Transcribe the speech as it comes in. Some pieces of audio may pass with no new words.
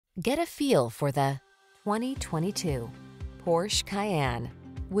Get a feel for the 2022 Porsche Cayenne.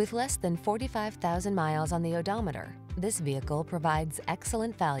 With less than 45,000 miles on the odometer, this vehicle provides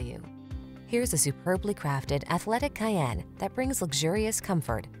excellent value. Here's a superbly crafted athletic Cayenne that brings luxurious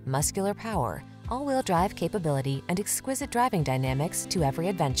comfort, muscular power, all-wheel drive capability, and exquisite driving dynamics to every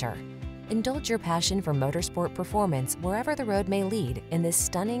adventure. Indulge your passion for motorsport performance wherever the road may lead in this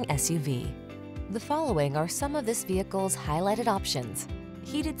stunning SUV. The following are some of this vehicle's highlighted options: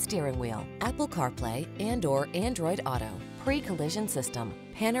 heated steering wheel, Apple CarPlay and/or Android Auto, pre-collision system,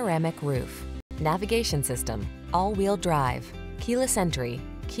 panoramic roof, navigation system, all-wheel drive, keyless entry,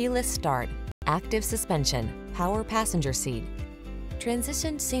 keyless start, active suspension, power passenger seat.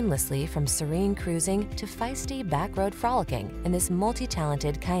 Transition seamlessly from serene cruising to feisty backroad frolicking in this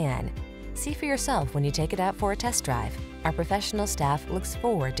multi-talented Cayenne. See for yourself when you take it out for a test drive. Our professional staff looks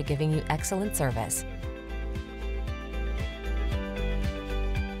forward to giving you excellent service.